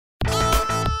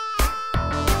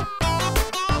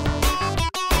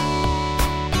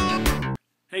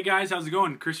Hey guys, how's it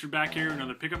going? Christopher back here,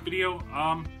 another pickup video.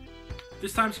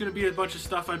 This time's gonna be a bunch of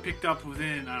stuff I picked up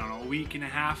within, I don't know, a week and a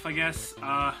half, I guess.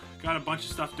 Got a bunch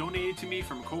of stuff donated to me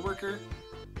from a coworker.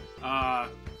 My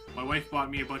wife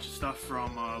bought me a bunch of stuff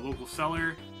from a local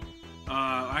seller.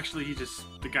 Actually,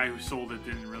 the guy who sold it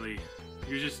didn't really,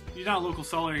 he's not a local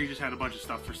seller, he just had a bunch of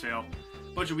stuff for sale.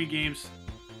 A bunch of Wii games,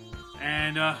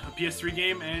 and a PS3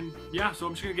 game, and yeah, so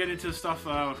I'm just gonna get into the stuff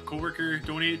a coworker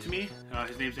donated to me.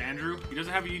 His name's Andrew. He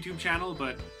doesn't have a YouTube channel,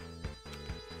 but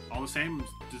all the same,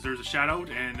 deserves a shout out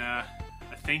and a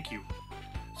thank you.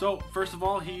 So first of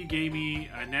all, he gave me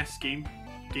a NES Game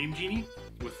Genie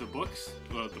with the books,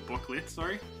 the booklet,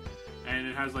 sorry, and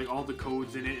it has like all the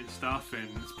codes in it and stuff, and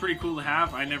it's pretty cool to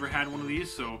have. I never had one of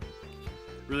these, so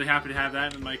really happy to have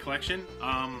that in my collection.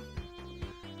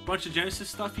 Bunch of Genesis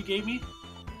stuff he gave me.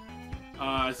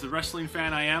 As the wrestling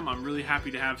fan I am, I'm really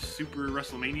happy to have Super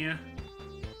WrestleMania.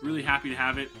 Really happy to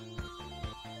have it.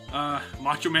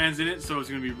 Macho Man's in it, so it's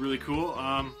going to be really cool.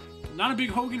 Not a big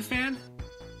Hogan fan.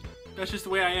 That's just the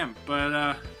way I am.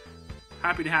 But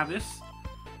happy to have this.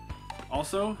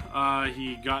 Also,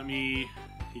 he gave me,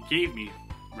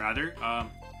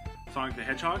 Sonic the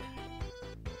Hedgehog.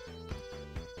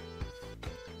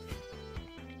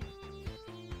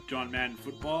 John Madden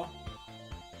Football.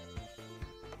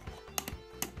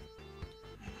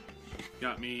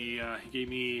 Gave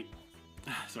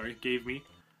me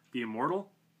The Immortal.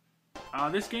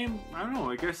 This game, I don't know,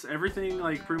 I guess everything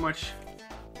like pretty much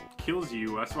kills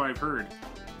you, that's what I've heard.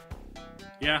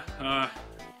 Yeah,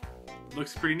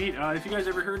 looks pretty neat. If you guys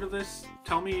ever heard of this,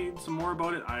 tell me some more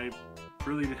about it. I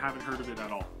really haven't heard of it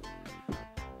at all.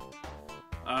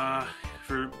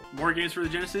 For more games for the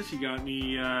Genesis, he got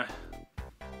me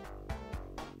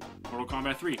Mortal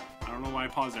Kombat 3. I don't know why I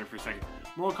paused there for a second.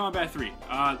 Mortal Kombat 3.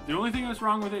 The only thing that's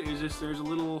wrong with it is just there's a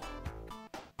little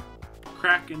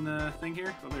crack in the thing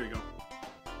here. Oh, there you go.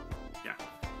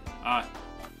 Yeah.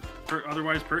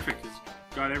 Otherwise, perfect.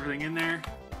 It's got everything in there.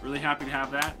 Really happy to have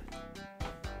that.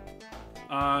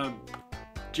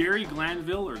 Jerry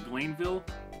Glanville,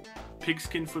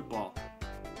 Pigskin Football.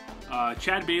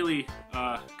 Chad Bailey,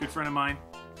 good friend of mine,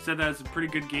 said that it's a pretty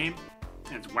good game.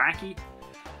 And it's wacky.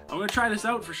 I'm going to try this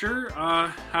out for sure.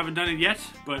 Haven't done it yet,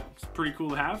 but it's pretty cool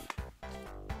to have.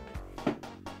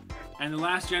 And the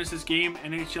last Genesis game,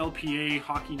 NHLPA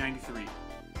Hockey 93.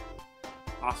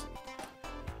 Awesome.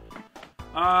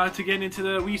 To get into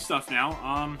the Wii stuff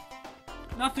now.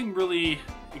 Nothing really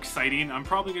exciting. I'm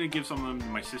probably going to give some of them to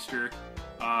my sister.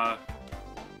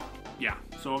 Yeah,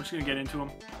 so I'm just going to get into them.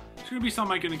 It's going to be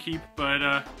something I'm going to keep,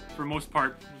 but for most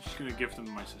part, I'm just going to give them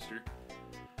to my sister.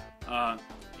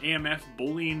 AMF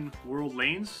Bowling World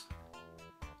Lanes,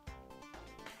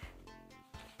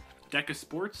 Deca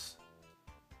Sports,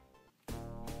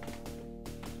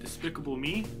 Despicable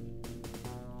Me,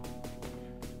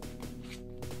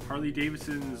 Harley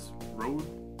Davidson's Road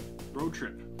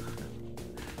Trip,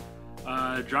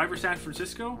 Driver San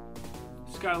Francisco.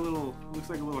 It's got a little,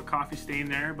 looks like a little coffee stain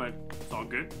there, but it's all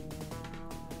good.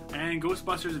 And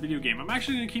Ghostbusters, a video game. I'm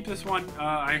actually going to keep this one.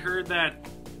 I heard that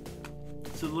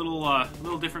it's a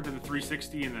little different than the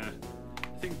 360 and the,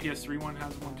 I think PS3 one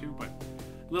has one too, but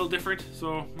a little different,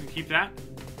 so I'm gonna keep that.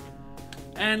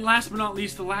 And last but not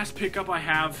least, the last pickup I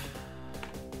have,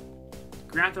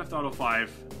 Grand Theft Auto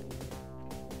 5.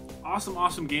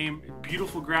 Awesome game,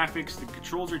 beautiful graphics, the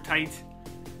controls are tight.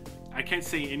 I can't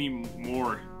say any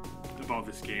more about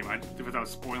this game without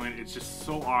spoiling it. It's just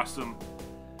so awesome.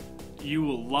 You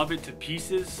will love it to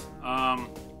pieces.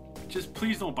 Just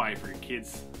please don't buy it for your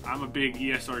kids. I'm a big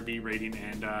ESRB rating,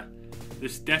 and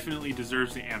this definitely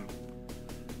deserves the M.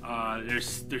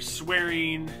 There's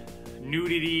swearing,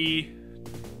 nudity,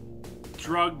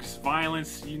 drugs,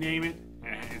 violence, you name it,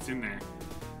 it's in there.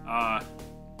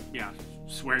 Yeah,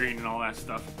 swearing and all that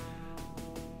stuff.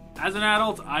 As an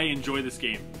adult, I enjoy this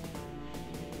game.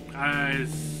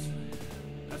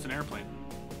 That's an airplane.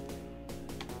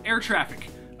 Air Traffic.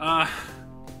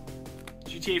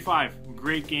 GTA 5,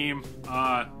 great game.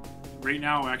 Right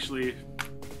now, actually,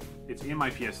 it's in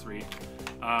my PS3.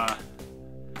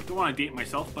 Don't want to date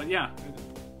myself, but yeah,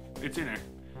 it's in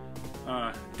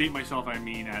there. Date myself, I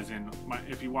mean, as in,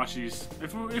 if you watch these,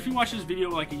 if you watch this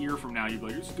video like a year from now, you'd be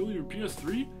like, "It's still your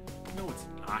PS3?" No, it's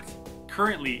not.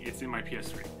 Currently, it's in my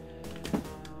PS3.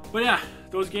 But yeah,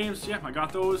 those games, yeah, I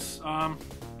got those. Tell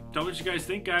me what you guys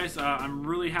think, guys. I'm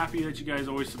really happy that you guys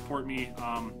always support me.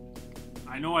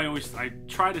 I know I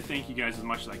try to thank you guys as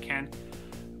much as I can.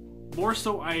 More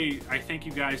so, I thank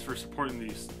you guys for supporting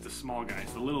the small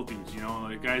guys, the little dudes, you know,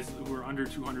 the guys who are under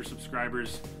 200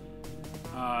 subscribers,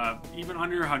 even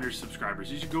under 100 subscribers.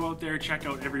 You should go out there, check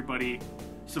out everybody,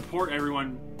 support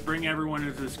everyone, bring everyone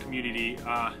into this community.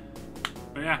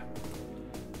 But yeah,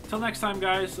 until next time,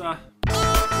 guys.